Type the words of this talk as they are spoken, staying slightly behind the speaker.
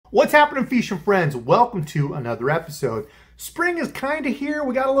What's happening, fishing friends? Welcome to another episode. Spring is kind of here.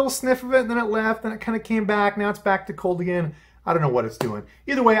 We got a little sniff of it, and then it left, then it kind of came back. Now it's back to cold again. I don't know what it's doing.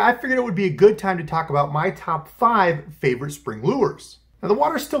 Either way, I figured it would be a good time to talk about my top 5 favorite spring lures. Now the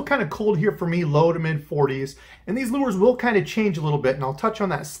water's still kind of cold here for me, low to mid 40s, and these lures will kind of change a little bit, and I'll touch on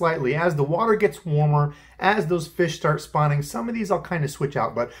that slightly. As the water gets warmer, as those fish start spawning, some of these I'll kind of switch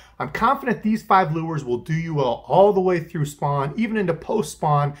out, but I'm confident these 5 lures will do you well all the way through spawn, even into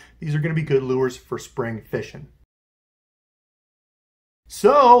post-spawn. These are going to be good lures for spring fishing.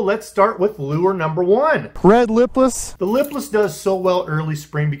 So let's start with lure number 1. Red lipless. The lipless does so well early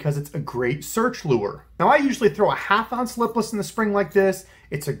spring because it's a great search lure. Now I usually throw a 1/2 ounce lipless in the spring like this.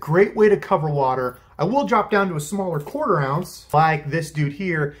 It's a great way to cover water. I will drop down to a smaller 1/4 ounce like this dude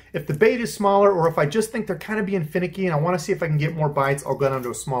here. If the bait is smaller, or if I just think they're kind of being finicky and I want to see if I can get more bites, I'll go down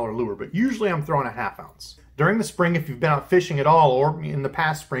to a smaller lure. But usually I'm throwing a 1/2 ounce. During the spring, if you've been out fishing at all, or in the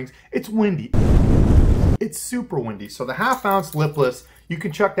past springs, it's windy. It's super windy. So the 1/2 ounce lipless, you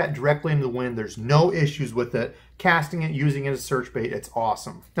can chuck that directly into the wind. There's no issues with it. Casting it, using it as search bait, it's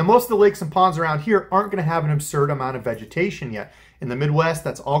awesome. Now most of the lakes and ponds around here aren't going to have an absurd amount of vegetation yet. In the Midwest,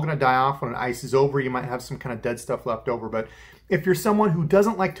 that's all going to die off when it ices over. You might have some kind of dead stuff left over. But if you're someone who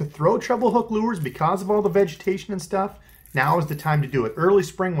doesn't like to throw treble hook lures because of all the vegetation and stuff, now is the time to do it. Early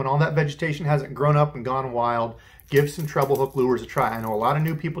spring, when all that vegetation hasn't grown up and gone wild, give some treble hook lures a try. I know a lot of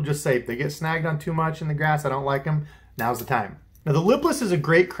new people just say if they get snagged on too much in the grass, I don't like them. Now's the time. Now the lipless is a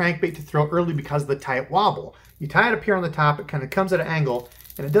great crankbait to throw early because of the tight wobble. You tie it up here on the top, it kind of comes at an angle,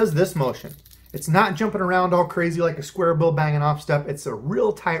 and it does this motion. It's not jumping around all crazy like a square bill banging off stuff. It's a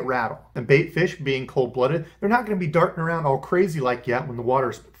real tight rattle. And bait fish, being cold-blooded, they're not going to be darting around all crazy like yet when the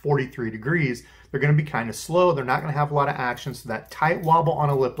water's 43 degrees. They're going to be kind of slow. They're not going to have a lot of action, so that tight wobble on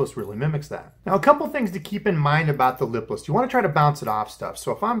a lipless really mimics that. Now, a couple things to keep in mind about the lipless. You want to try to bounce it off stuff.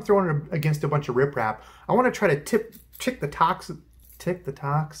 So if I'm throwing it against a bunch of riprap, I want to try to tip the tops of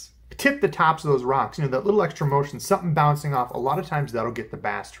those rocks. You know, that little extra motion, something bouncing off. A lot of times that'll get the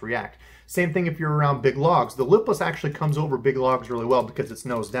bass to react. Same thing if you're around big logs. The lipless actually comes over big logs really well because it's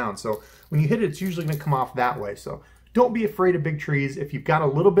nose down. So when you hit it, it's usually going to come off that way. So don't be afraid of big trees. If you've got a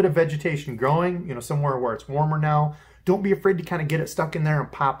little bit of vegetation growing, you know, somewhere where it's warmer now, don't be afraid to kind of get it stuck in there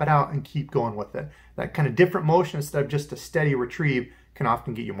and pop it out and keep going with it. That kind of different motion instead of just a steady retrieve can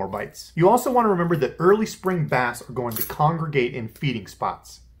often get you more bites. You also want to remember that early spring bass are going to congregate in feeding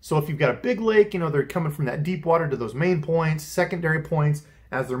spots. So if you've got a big lake, you know, they're coming from that deep water to those main points, secondary points,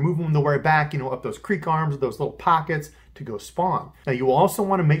 as they're moving their way back, you know, up those creek arms, those little pockets to go spawn. Now you also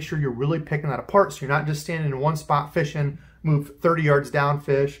want to make sure you're really picking that apart so you're not just standing in one spot fishing, move 30 yards down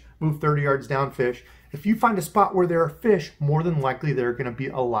fish, move 30 yards down fish. If you find a spot where there are fish, more than likely there are going to be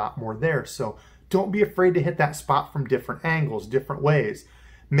a lot more there. So don't be afraid to hit that spot from different angles, different ways.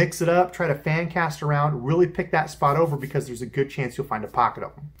 Mix it up, try to fan cast around, really pick that spot over because there's a good chance you'll find a pocket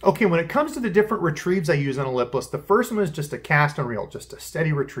of them. Okay, when it comes to the different retrieves I use on a lipless, the first one is just a cast and reel, just a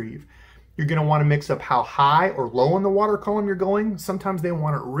steady retrieve. You're going to want to mix up how high or low in the water column you're going. Sometimes they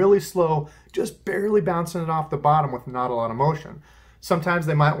want it really slow, just barely bouncing it off the bottom with not a lot of motion. Sometimes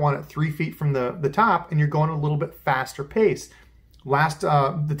they might want it 3 feet from the top and you're going a little bit faster pace.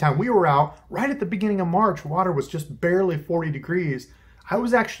 The time we were out, right at the beginning of March, water was just barely 40 degrees. I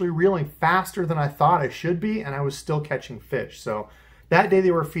was actually reeling faster than I thought I should be, and I was still catching fish. So that day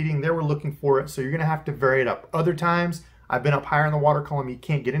they were feeding, they were looking for it, so you're gonna have to vary it up. Other times, I've been up higher in the water column, you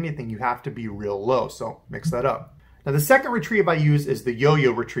can't get anything, you have to be real low, so mix that up. Now the second retrieve I use is the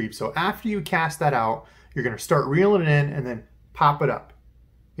yo-yo retrieve. So after you cast that out, you're gonna start reeling it in and then pop it up.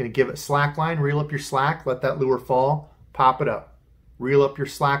 You're gonna give it slack line, reel up your slack, let that lure fall, pop it up. Reel up your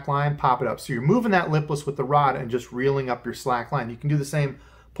slack line, pop it up. So you're moving that lipless with the rod and just reeling up your slack line. You can do the same,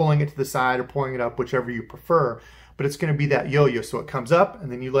 pulling it to the side or pulling it up, whichever you prefer, but it's gonna be that yo-yo. So it comes up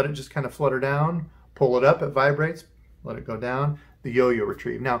and then you let it just kind of flutter down, pull it up, it vibrates, let it go down, the yo-yo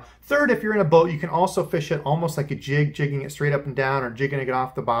retrieve. Now, third, if you're in a boat, you can also fish it almost like a jig, jigging it straight up and down or jigging it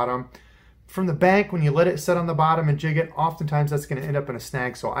off the bottom. From the bank, when you let it sit on the bottom and jig it, oftentimes that's gonna end up in a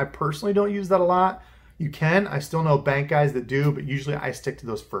snag. So I personally don't use that a lot. You can, I still know bank guys that do, but usually I stick to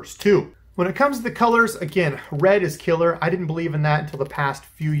those first 2. When it comes to the colors, again, red is killer. I didn't believe in that until the past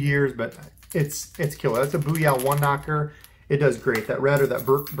few years, but it's killer. That's a Booyah one knocker. It does great. That red or that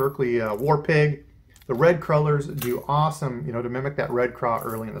Berkley War Pig. The red colors do awesome, you know, to mimic that red craw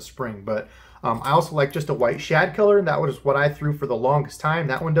early in the spring. But I also like just a white shad color. That was what I threw for the longest time.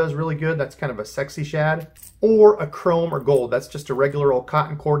 That one does really good. That's kind of a sexy shad. Or a chrome or gold. That's just a regular old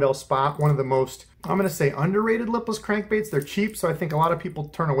cotton cordell spot. One of the most, I'm going to say, underrated lipless crankbaits. They're cheap, so I think a lot of people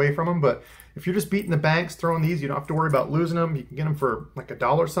turn away from them. But If you're just beating the banks, throwing these, you don't have to worry about losing them. You can get them for like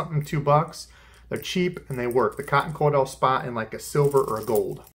 $1 something, $2. They're cheap and they work. The cotton coil spot in like a silver or a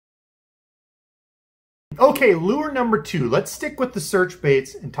gold. Okay, lure number 2. Let's stick with the search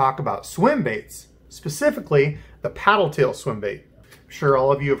baits and talk about swim baits, specifically the paddle tail swim bait. I'm sure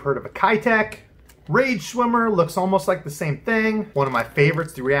all of you have heard of a Kitech. Rage Swimmer looks almost like the same thing. One of my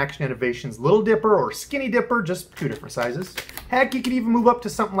favorites, the Reaction Innovations Little Dipper or Skinny Dipper, just 2 different sizes. Heck, you could even move up to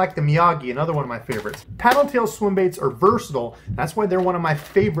something like the Miyagi, another one of my favorites. Paddle tail swim baits are versatile. That's why they're one of my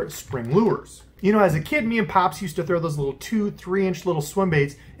favorite spring lures. You know, as a kid, me and Pops used to throw those little 2-3 inch little swim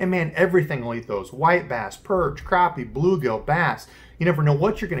baits, and man, everything will eat those. White bass, perch, crappie, bluegill, bass. You never know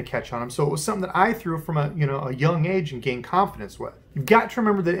what you're going to catch on them, so it was something that I threw from a young age and gained confidence with. You've got to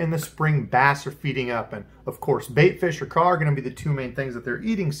remember that in the spring, bass are feeding up, and of course, bait fish or car are going to be the 2 main things that they're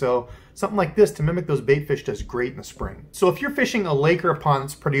eating, so something like this to mimic those bait fish does great in the spring. So if you're fishing a lake or a pond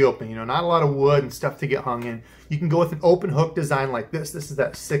that's pretty open, not a lot of wood and stuff to get hung in, you can go with an open hook design like this. This is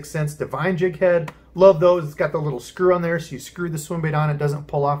that 6th Sense Divine jig head. Love those. It's got the little screw on there, so you screw the swim bait on, it doesn't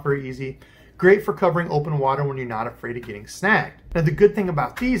pull off very easy. Great for covering open water when you're not afraid of getting snagged. Now the good thing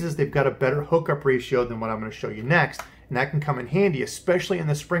about these is they've got a better hookup ratio than what I'm going to show you next, and that can come in handy, especially in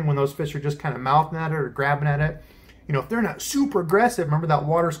the spring when those fish are just kind of mouthing at it or grabbing at it. If they're not super aggressive, remember that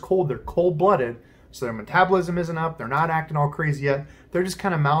water's cold, they're cold-blooded, so their metabolism isn't up, they're not acting all crazy yet, they're just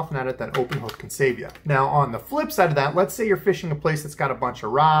kind of mouthing at it. That open hook can save you. Now on the flip side of that, let's say you're fishing a place that's got a bunch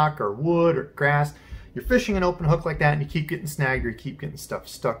of rock or wood or grass, you're fishing an open hook like that and you keep getting snagged or you keep getting stuff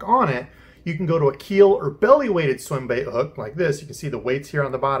stuck on it, you can go to a keel or belly weighted swim bait hook like this. You can see the weights here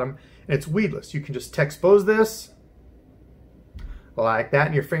on the bottom, and it's weedless. You can just expose this like that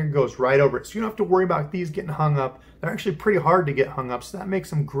and your finger goes right over it. So you don't have to worry about these getting hung up. They're actually pretty hard to get hung up, so that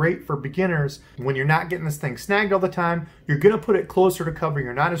makes them great for beginners. When you're not getting this thing snagged all the time, you're gonna put it closer to cover.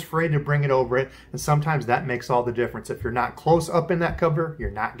 You're not as afraid to bring it over it, and sometimes that makes all the difference. If you're not close up in that cover,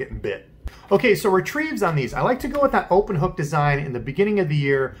 you're not getting bit. Okay, so retrieves on these. I like to go with that open hook design in the beginning of the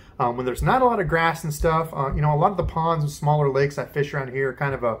year when there's not a lot of grass and stuff. A lot of the ponds and smaller lakes I fish around here are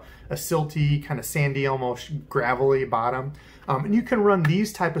kind of a silty, kind of sandy, almost gravelly bottom. And you can run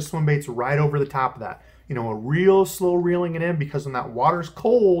these type of swim baits right over the top of that. A real slow reeling it in, because when that water's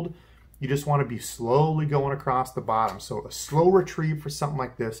cold, you just want to be slowly going across the bottom. So a slow retrieve for something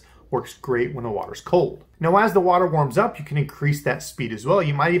like this works great when the water's cold. Now, as the water warms up, you can increase that speed as well.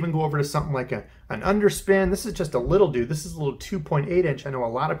 You might even go over to something like an underspin. This is just a little dude. This is a little 2.8 inch. I know a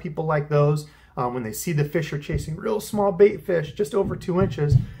lot of people like those. When they see the fish are chasing real small bait fish, just over 2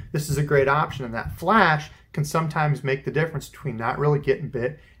 inches, this is a great option. And that flash can sometimes make the difference between not really getting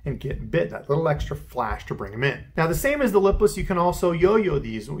bit and getting bit, that little extra flash to bring them in. Now, the same as the lipless, you can also yo-yo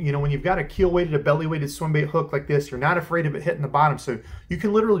these. When you've got a keel-weighted, a belly-weighted swim bait hook like this, you're not afraid of it hitting the bottom, so you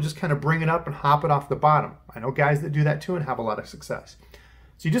can literally just kind of bring it up and hop it off the bottom. I know guys that do that too and have a lot of success.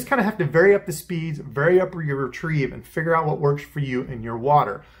 So you just kind of have to vary up the speeds, vary up your retrieve, and figure out what works for you in your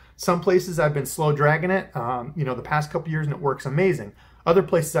water. Some places I've been slow dragging it, the past couple years, and it works amazing. Other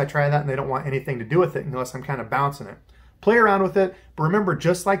places I try that and they don't want anything to do with it unless I'm kind of bouncing it. Play around with it, but remember,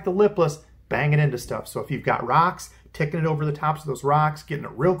 just like the lipless, bang it into stuff. So if you've got rocks, ticking it over the tops of those rocks, getting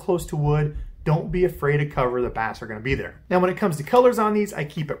it real close to wood, don't be afraid to cover. The bass are going to be there. Now, when it comes to colors on these, I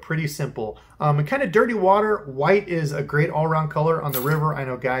keep it pretty simple. In kind of dirty water, white is a great all-around color. On the river, I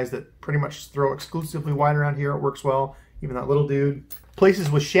know guys that pretty much throw exclusively white around here. It works well, even that little dude.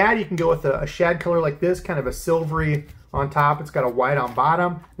 Places with shad, you can go with a shad color like this, kind of a silvery on top. It's got a white on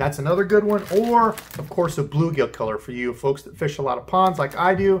bottom. That's another good one. Or, of course, a bluegill color for you folks that fish a lot of ponds like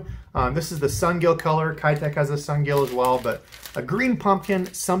I do. This is the sungill color. Kitech has a sungill as well, but a green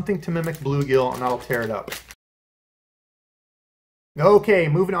pumpkin, something to mimic bluegill, and that'll tear it up. Okay,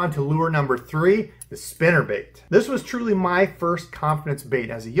 moving on to lure number 3, the spinnerbait. This was truly my first confidence bait.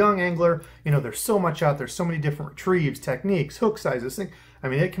 As a young angler, there's so much out there, so many different retrieves, techniques, hook sizes.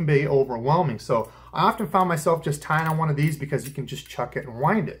 It can be overwhelming. So I often found myself just tying on one of these because you can just chuck it and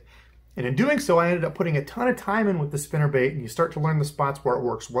wind it. And in doing so, I ended up putting a ton of time in with the spinnerbait, and you start to learn the spots where it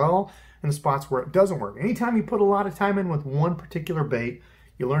works well and the spots where it doesn't work. Anytime you put a lot of time in with one particular bait,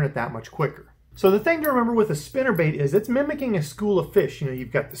 you learn it that much quicker. So the thing to remember with a spinnerbait is it's mimicking a school of fish.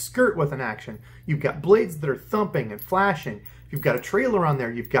 You've got the skirt with an action. You've got blades that are thumping and flashing. If you've got a trailer on there,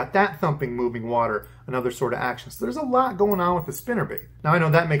 you've got that thumping, moving water, another sort of action. So there's a lot going on with the spinnerbait. Now I know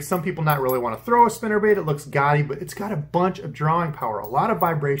that makes some people not really want to throw a spinnerbait. It looks gaudy, but it's got a bunch of drawing power, a lot of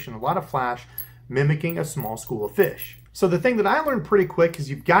vibration, a lot of flash, mimicking a small school of fish. So the thing that I learned pretty quick is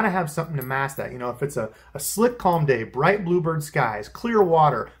you've got to have something to mask that. If it's a slick, calm day, bright bluebird skies, clear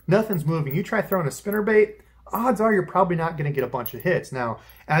water, nothing's moving, you try throwing a spinnerbait, odds are you're probably not going to get a bunch of hits. Now,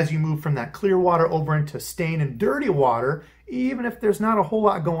 as you move from that clear water over into stained and dirty water, even if there's not a whole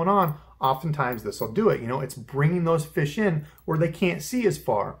lot going on, oftentimes this will do it. You know, it's bringing those fish in where they can't see as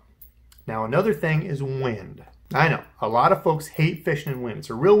far. Now, another thing is wind. I know, a lot of folks hate fishing in wind. It's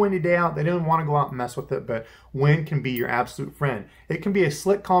a real windy day out. They don't want to go out and mess with it, but wind can be your absolute friend. It can be a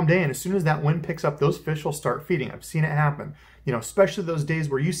slick, calm day, and as soon as that wind picks up, those fish will start feeding. I've seen it happen. You know, especially those days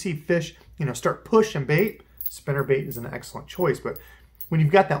where you see fish, you know, start pushing bait. Spinner bait is an excellent choice, but when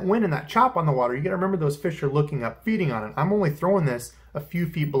you've got that wind and that chop on the water, you got to remember those fish are looking up, feeding on it. I'm only throwing this a few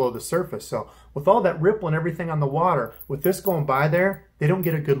feet below the surface, so with all that ripple and everything on the water, with this going by there, they don't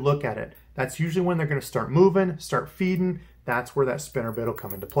get a good look at it. That's usually when they're going to start moving, start feeding. That's where that spinnerbait will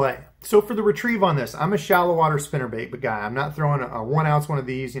come into play. So for the retrieve on this, I'm a shallow water spinnerbait guy. I'm not throwing a 1 ounce one of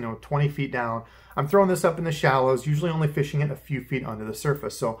these, you know, 20 feet down. I'm throwing this up in the shallows, usually only fishing it a few feet under the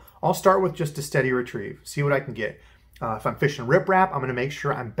surface. So I'll start with just a steady retrieve, see what I can get. If I'm fishing riprap, I'm going to make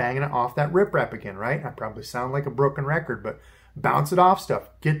sure I'm banging it off that riprap again, right? I probably sound like a broken record, but bounce it off stuff.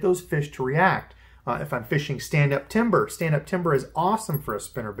 Get those fish to react. If I'm fishing stand-up timber is awesome for a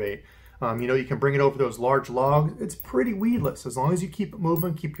spinnerbait. You know, you can bring it over those large logs. It's pretty weedless. As long as you keep it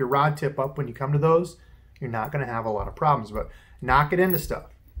moving, keep your rod tip up when you come to those, you're not going to have a lot of problems, but knock it into stuff.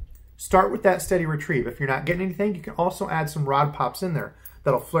 Start with that steady retrieve. If you're not getting anything, you can also add some rod pops in there.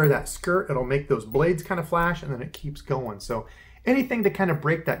 That'll flare that skirt. It'll make those blades kind of flash, and then it keeps going. So anything to kind of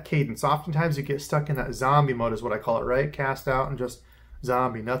break that cadence. Oftentimes you get stuck in that zombie mode is what I call it, right? Cast out and just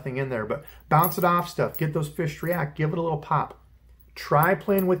zombie, nothing in there. But bounce it off stuff. Get those fish to react. Give it a little pop. Try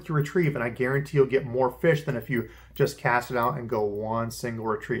playing with your retrieve, and I guarantee you'll get more fish than if you just cast it out and go one single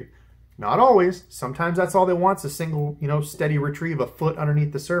retrieve. Not always. Sometimes that's all they want is a single, you know, steady retrieve a foot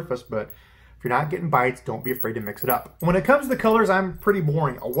underneath the surface, but if you're not getting bites, don't be afraid to mix it up. When it comes to the colors, I'm pretty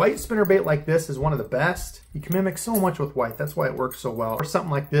boring. A white spinnerbait like this is one of the best. You can mimic so much with white. That's why it works so well. Or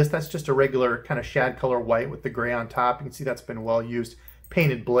something like this, that's just a regular kind of shad color white with the gray on top. You can see that's been well used.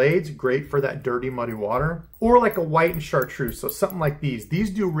 Painted blades, great for that dirty, muddy water. Or like a white and chartreuse, so something like these. These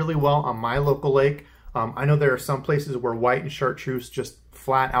do really well on my local lake. I know there are some places where white and chartreuse just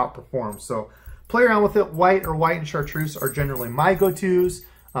flat outperform. So play around with it. White or white and chartreuse are generally my go-tos.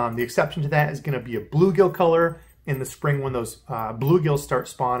 The exception to that is going to be a bluegill color in the spring when those bluegills start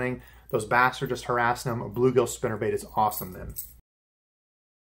spawning. Those bass are just harassing them. A bluegill spinnerbait is awesome then.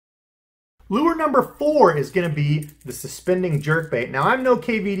 Lure number 4 is going to be the suspending jerkbait. Now, I'm no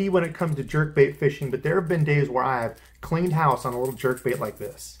KVD when it comes to jerkbait fishing, but there have been days where I have cleaned house on a little jerkbait like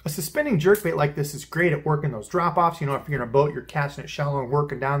this. A suspending jerkbait like this is great at working those drop-offs. You know, if you're in a boat, you're casting it shallow and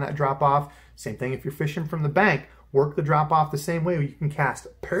working down that drop-off. Same thing if you're fishing from the bank. Work the drop-off the same way. You can cast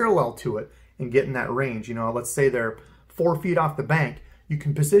parallel to it and get in that range. You know, let's say they're 4 feet off the bank. You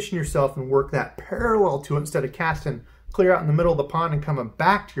can position yourself and work that parallel to it instead of casting clear out in the middle of the pond and coming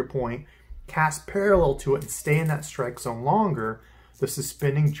back to your point. Cast parallel to it and stay in that strike zone longer. The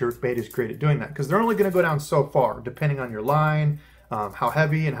suspending jerkbait is great at doing that because they're only going to go down so far depending on your line, how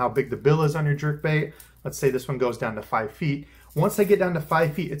heavy and how big the bill is on your jerkbait. Let's say this one goes down to 5 feet. Once they get down to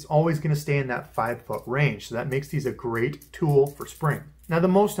 5 feet, it's always going to stay in that 5-foot range. So that makes these a great tool for spring. Now, the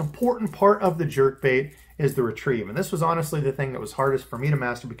most important part of the jerkbait is the retrieve. And this was honestly the thing that was hardest for me to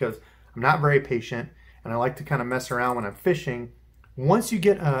master because I'm not very patient and I like to kind of mess around when I'm fishing. Once you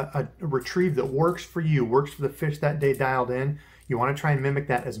get a retrieve that works for you, works for the fish that day dialed in, you want to try and mimic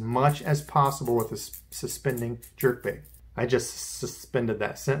that as much as possible with a suspending jerkbait. I just suspended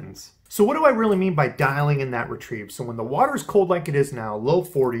that sentence. So what do I really mean by dialing in that retrieve? So when the water is cold like it is now, low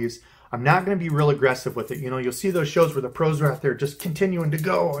 40s, I'm not going to be real aggressive with it. You know, you'll see those shows where the pros are out there just continuing to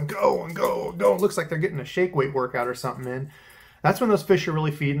go and go and go and go. It looks like they're getting a shake weight workout or something in. That's when those fish are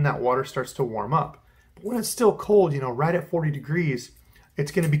really feeding, that water starts to warm up. But when it's still cold, you know, right at 40 degrees,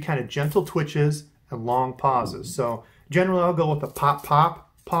 it's going to be kind of gentle twitches and long pauses. So generally I'll go with a pop,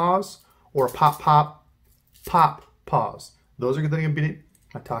 pop, pause or a pop, pop, pop, pause. Those are going to be,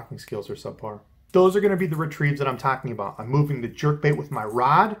 my talking skills are subpar. Those are going to be the retrieves that I'm talking about. I'm moving the jerkbait with my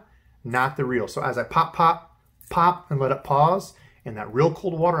rod, not the reel. So as I pop, pop, pop and let it pause, in that real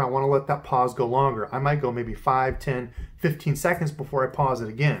cold water, I want to let that pause go longer. I might go maybe 5, 10, 15 seconds before I pause it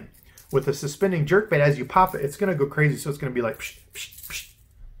again. With a suspending jerkbait, as you pop it, it's going to go crazy. So it's going to be like, psh, psh, psh,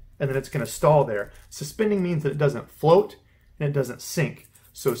 and then it's going to stall there. Suspending means that it doesn't float and it doesn't sink.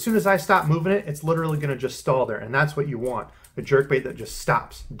 So as soon as I stop moving it, it's literally going to just stall there. And that's what you want, a jerkbait that just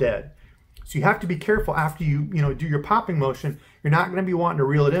stops dead. So you have to be careful after you do your popping motion. You're not going to be wanting to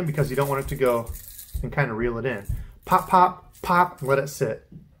reel it in because you don't want it to go and kind of reel it in. Pop, pop, pop, and let it sit.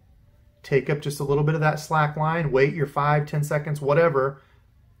 Take up just a little bit of that slack line. Wait your 5, 10 seconds, whatever.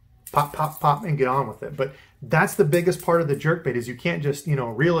 Pop, pop, pop, and get on with it. But That's the biggest part of the jerkbait is you can't just, you know,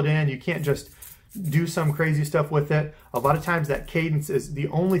 reel it in. You can't just do some crazy stuff with it. A lot of times that cadence is the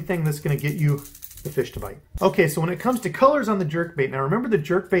only thing that's going to get you the fish to bite. Okay, so when it comes to colors on the jerkbait, now remember the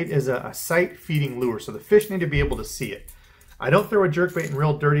jerkbait is a sight feeding lure, so the fish need to be able to see it. I don't throw a jerkbait in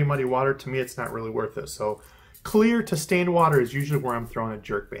real dirty, muddy water. To me, it's not really worth it. So clear to stained water is usually where I'm throwing a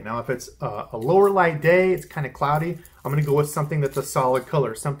jerkbait. Now, if it's a lower light day, it's kind of cloudy, I'm going to go with something that's a solid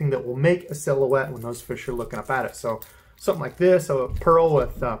color, something that will make a silhouette when those fish are looking up at it. So something like this, a pearl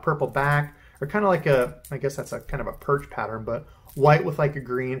with purple back, or kind of like I guess that's a kind of a perch pattern, but white with like a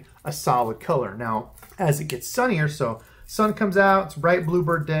green, a solid color. Now, as it gets sunnier, so sun comes out, it's a bright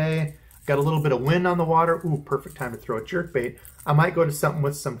bluebird day, got a little bit of wind on the water, ooh, perfect time to throw a jerkbait. I might go to something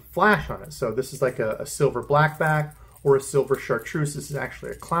with some flash on it. So this is like a silver blackback or a silver chartreuse. This is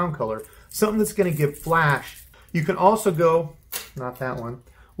actually a clown color. Something that's gonna give flash. You can also go, not that one,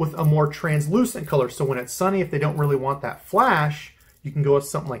 with a more translucent color. So when it's sunny, if they don't really want that flash, you can go with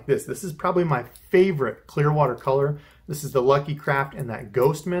something like this. This is probably my favorite Clearwater color. This is the Lucky Craft and that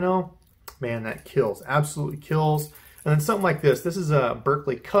Ghost Minnow. Man, that kills, absolutely kills. And then something like this. This is a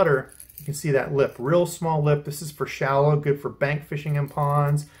Berkley Cutter. You can see that lip, real small lip. This is for shallow, good for bank fishing in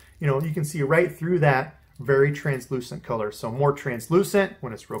ponds. You know, you can see right through that very translucent color. So more translucent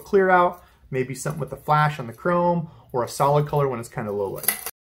when it's real clear out, maybe something with a flash on the chrome, or a solid color when it's kind of low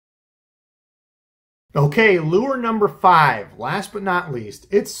light. Okay, lure number 5, last but not least.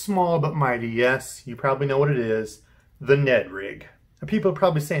 It's small but mighty, yes, you probably know what it is, the Ned rig. And people are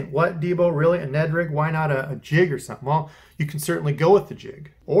probably saying, what, Debo, really, a Ned rig? Why not a jig or something? Well, you can certainly go with the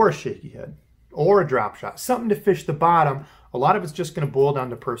jig, or a shaky head, or a drop shot, something to fish the bottom. A lot of it's just going to boil down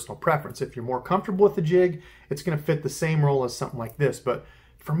to personal preference. If you're more comfortable with the jig, it's going to fit the same role as something like this. But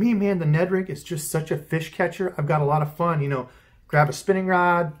for me, man, the Ned rig is just such a fish catcher. I've got a lot of fun, you know, grab a spinning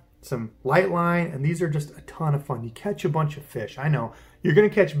rod, some light line, and these are just a ton of fun. You catch a bunch of fish. I know you're going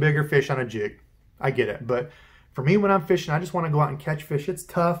to catch bigger fish on a jig. I get it. But for me, when I'm fishing, I just want to go out and catch fish. It's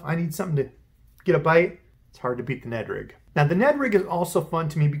tough. I need something to get a bite. It's hard to beat the Ned rig. Now, the Ned rig is also fun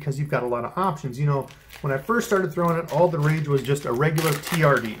to me because you've got a lot of options. You know, when I first started throwing it, all the rage was just a regular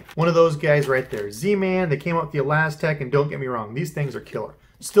TRD. One of those guys right there. Z-Man, they came out with the Elastec, and don't get me wrong, these things are killer.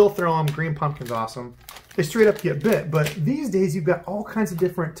 Still throw them. Green pumpkin's awesome. They straight up get bit, but these days you've got all kinds of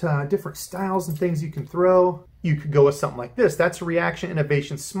different styles and things you can throw. You could go with something like this. That's a Reaction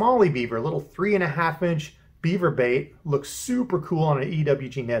Innovation Smallie Beaver, a little 3.5-inch beaver bait. Looks super cool on an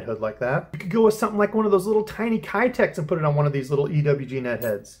EWG Ned hood like that. You could go with something like one of those little tiny Kitex and put it on one of these little EWG Ned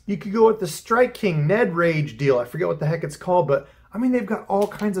heads. You could go with the Strike King Ned Rage deal. I forget what the heck it's called, but I mean, they've got all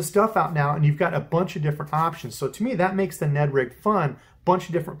kinds of stuff out now, and you've got a bunch of different options. So to me, that makes the Ned rig fun. Bunch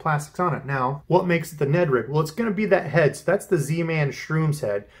of different plastics on it. Now, what makes it the Ned rig? Well, it's going to be that head. So that's the Z-Man Shrooms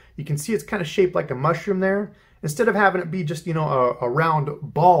head. You can see it's kind of shaped like a mushroom there. Instead of having it be just, you know, a round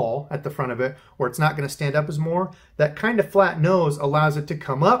ball at the front of it, where it's not going to stand up as more, that kind of flat nose allows it to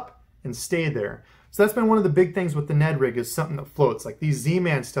come up and stay there. So that's been one of the big things with the Ned rig, is something that floats. Like these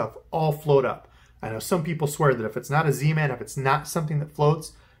Z-Man stuff all float up. I know some people swear that if it's not a Z-Man, if it's not something that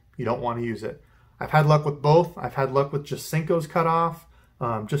floats, you don't want to use it. I've had luck with both. I've had luck with just Senko's cut off.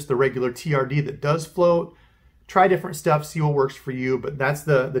 Just the regular TRD that does float. Try different stuff, see what works for you, but that's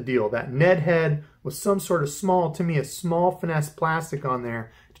the deal. That Ned head with some sort of small, to me, a small finesse plastic on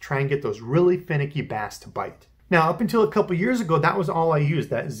there to try and get those really finicky bass to bite. Now, up until a couple years ago, that was all I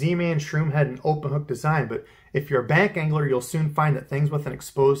used, that Z-Man Shroom head and open hook design, but if you're a bank angler, you'll soon find that things with an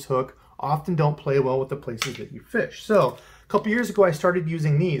exposed hook often don't play well with the places that you fish. So, a couple years ago, I started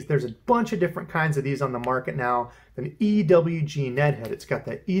using these. There's a bunch of different kinds of these on the market now. An EWG Ned head. It's got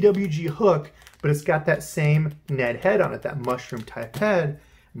that EWG hook, but it's got that same Ned head on it, that mushroom type head,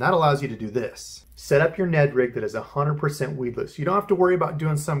 and that allows you to do this. Set up your Ned rig that is 100% weedless. You don't have to worry about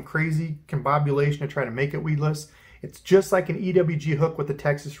doing some crazy combobulation to try to make it weedless. It's just like an EWG hook with the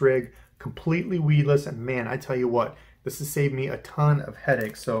Texas rig, completely weedless, and man, I tell you what, this has saved me a ton of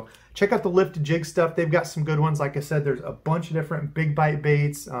headaches. So check out the Lift to Jig stuff. They've got some good ones. Like I said, there's a bunch of different big bite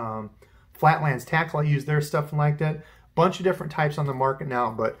baits. Flatlands Tackle, I use their stuff like that. Bunch of different types on the market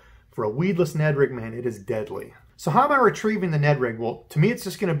now, but for a weedless Ned rig, man, it is deadly. So how am I retrieving the Ned rig? Well, to me, it's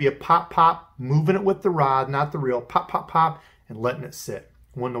just going to be a pop, pop, moving it with the rod, not the reel. Pop, pop, pop, and letting it sit.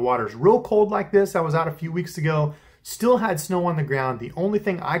 When the water's real cold like this, I was out a few weeks ago, still had snow on the ground. The only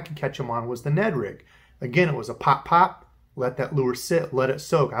thing I could catch them on was the Ned rig. Again, it was a pop, pop, let that lure sit, let it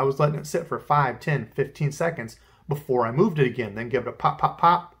soak. I was letting it sit for 5, 10, 15 seconds before I moved it again. Then give it a pop, pop,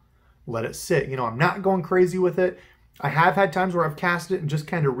 pop, let it sit. You know, I'm not going crazy with it. I have had times where I've cast it and just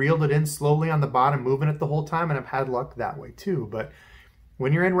kind of reeled it in slowly on the bottom, moving it the whole time, and I've had luck that way too. But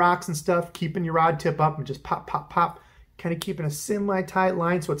When you're in rocks and stuff, keeping your rod tip up and just pop, pop, pop, kind of keeping a semi-tight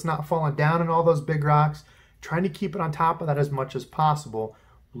line so it's not falling down in all those big rocks, trying to keep it on top of that as much as possible.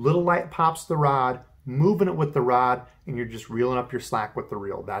 Little light pops the rod, moving it with the rod, and you're just reeling up your slack with the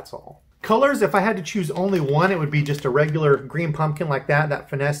reel, that's all. Colors, if I had to choose only one, it would be just a regular green pumpkin like that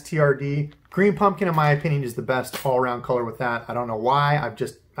Finesse TRD. Green pumpkin, in my opinion, is the best all-around color with that. I don't know why,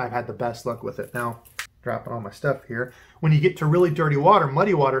 I've had the best luck with it. Now, dropping all my stuff here. When you get to really dirty water,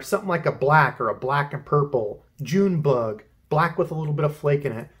 muddy water, something like a black or a black and purple, June bug, black with a little bit of flake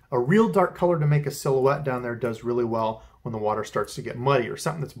in it, a real dark color to make a silhouette down there does really well when the water starts to get muddy, or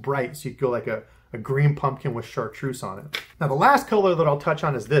something that's bright, so you go like a green pumpkin with chartreuse on it. Now the last color that I'll touch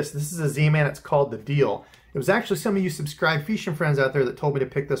on is this. This is a Z-Man, it's called The Deal. It was actually some of you subscribed fishing friends out there that told me to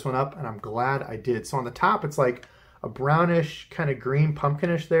pick this one up, and I'm glad I did. So on the top, it's like a brownish, kind of green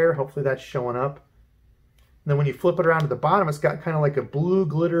pumpkinish there. Hopefully that's showing up. And then when you flip it around to the bottom, it's got kind of like a blue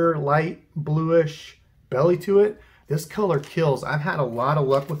glitter, light bluish belly to it. This color kills. I've had a lot of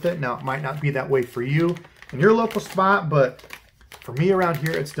luck with it. Now it might not be that way for you in your local spot, but for me around here,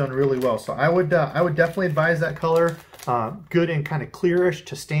 it's done really well. So I would definitely advise that color. Good and kind of clearish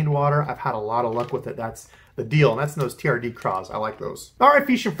to stained water. I've had a lot of luck with it. That's The Deal, and that's in those TRD craws. I like those. All right,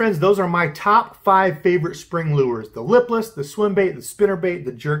 fishing friends, those are my top 5 favorite spring lures: the lipless, the swim bait, the spinnerbait,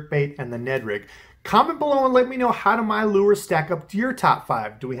 the jerk bait, and the Ned rig. Comment below and let me know, how do my lures stack up to your top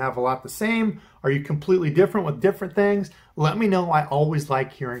 5? Do we have a lot the same? Are you completely different with different things? Let me know. I always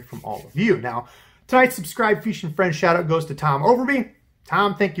like hearing from all of you. Now, tonight's subscribed fishing friend shout out goes to Tom Overby.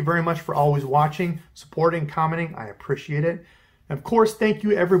 Tom, thank you very much for always watching, supporting, commenting. I appreciate it. And of course, thank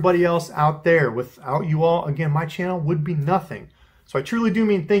you everybody else out there. Without you all, again, my channel would be nothing. So I truly do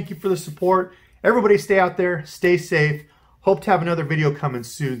mean thank you for the support. Everybody stay out there, stay safe. Hope to have another video coming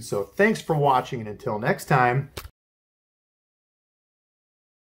soon. So thanks for watching, and until next time,